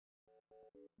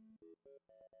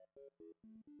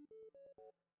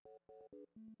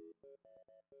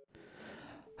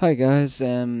Hi guys,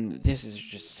 this is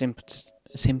just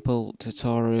simple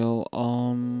tutorial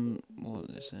on what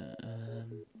is it?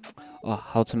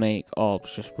 How to make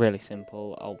orbs. Just really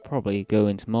simple. I'll probably go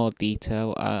into more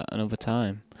detail at another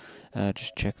time.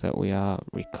 Just check that we are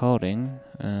recording,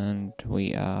 and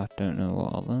we are. Don't know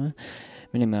what all them.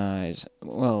 Minimize.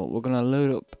 Well, we're gonna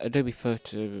load up Adobe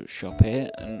Photoshop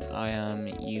here, and I am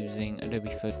using Adobe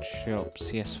Photoshop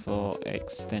CS4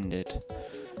 Extended.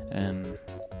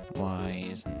 Why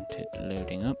isn't it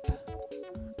loading up?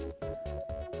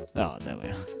 Oh, there we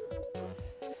are.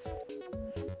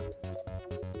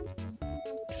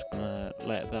 Just gonna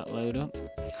let that load up.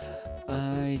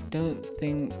 I don't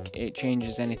think it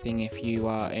changes anything if you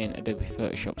are in Adobe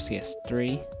Photoshop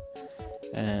CS3.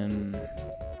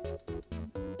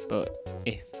 But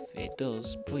if it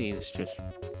does, please just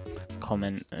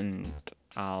comment and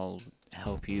I'll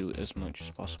help you as much as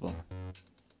possible.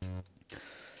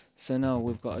 So now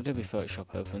we've got Adobe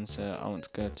Photoshop open, so I want to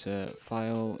go to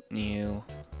File, New,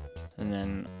 and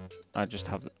then I just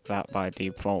have that by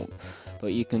default,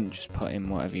 but you can just put in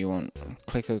whatever you want.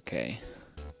 Click OK.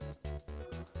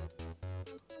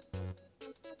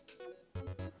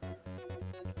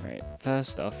 Right,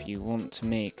 first off you want to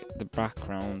make the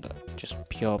background just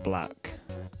pure black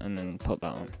and then put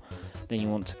that on. Then you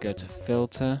want to go to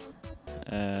Filter,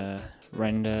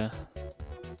 Render,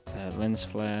 Lens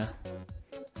Flare,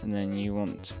 and then you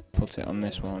want to put it on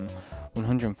this one,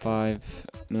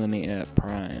 105mm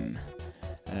prime.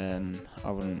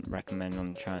 I wouldn't recommend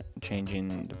on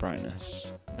changing the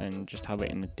brightness, and just have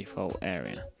it in the default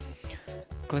area.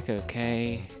 Click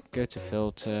OK, go to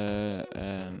Filter,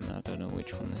 I don't know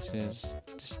which one this is,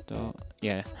 Distort,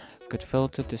 yeah, go to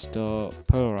Filter, Distort,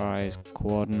 Polarize,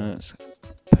 Coordinates,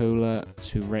 Polar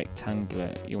to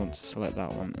Rectangular. You want to select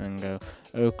that one and go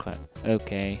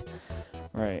OK.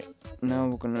 Right, now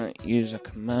we're gonna use a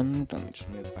command. Let me just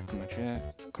move back in my chair.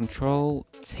 Control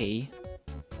T.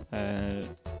 That's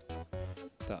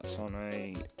on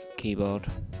a keyboard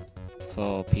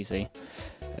for PC.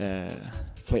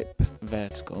 Flip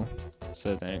vertical.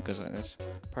 So then it goes like this.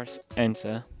 Press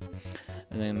Enter,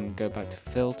 and then go back to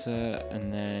Filter,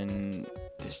 and then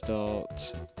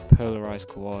Distort, Polarize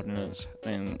Coordinates,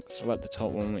 then select the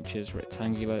top one, which is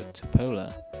Rectangular to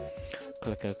Polar.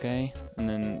 Click OK, and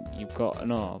then you've got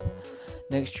an orb.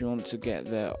 Next you want to get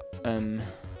the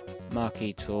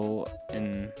marquee tool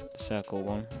in the circle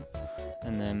one,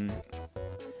 and then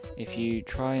if you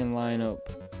try and line up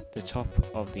the top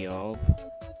of the orb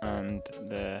and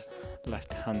the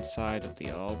left hand side of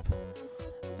the orb,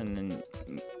 and then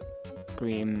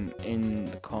green in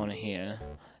the corner here,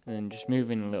 and then just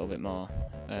move in a little bit more,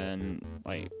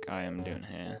 like I am doing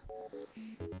here.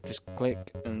 Just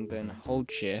click and then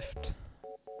hold shift,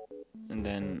 and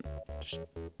then just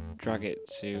drag it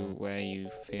to where you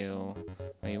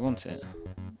want it.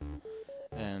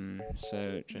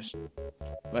 So just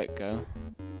let go,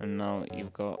 and now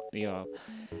you've got the orb.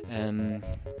 You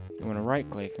want to right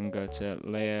click and go to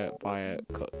layer via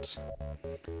cut.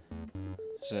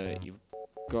 So you've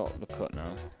got the cut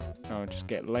now. Now just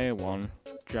get layer 1,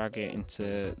 drag it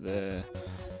into the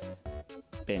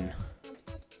bin.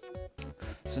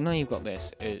 So now you've got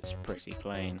this, it's pretty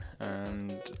plain,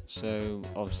 and so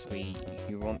obviously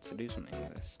you want to do something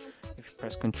with this. If you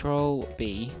press Control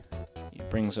B, it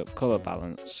brings up color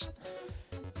balance.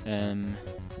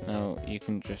 Now you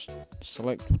can just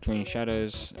select between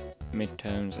shadows,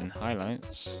 midtones and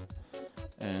highlights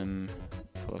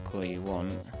for the colour you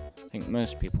want. I think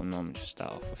most people normally just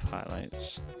start off with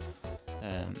highlights.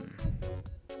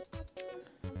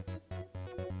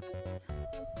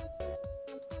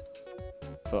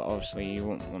 But obviously you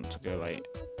won't want to go like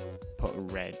put a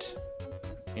red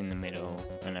in the middle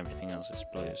and everything else is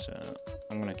blue, so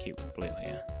I'm going to keep the blue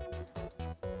here.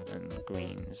 And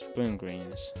greens, blue and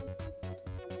greens.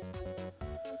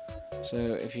 So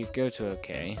if you go to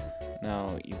OK,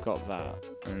 now you've got that,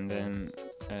 and then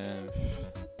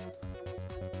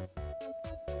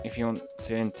if you want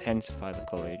to intensify the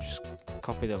colour, you just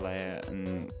copy the layer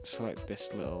and select this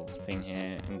little thing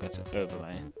here and go to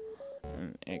overlay,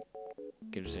 and it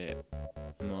gives it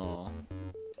more,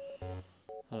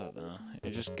 I don't know,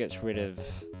 it just gets rid of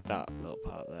that little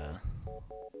part there.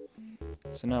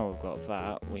 So now we've got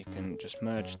that, we can just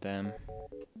merge them,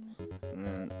 and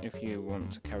then if you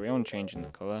want to carry on changing the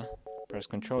colour, press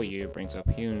Ctrl U, brings up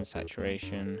hue and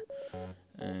saturation,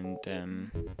 and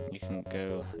you can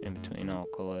go in between all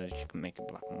colours. You can make it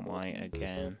black and white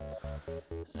again,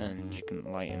 and you can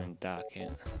lighten and dark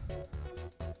it.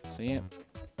 So yeah,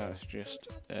 that's just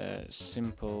a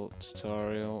simple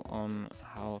tutorial on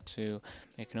how to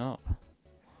make an ARP.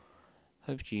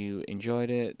 Hope you enjoyed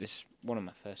it. This is one of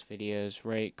my first videos.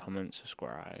 Rate, comment,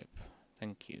 subscribe.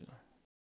 Thank you.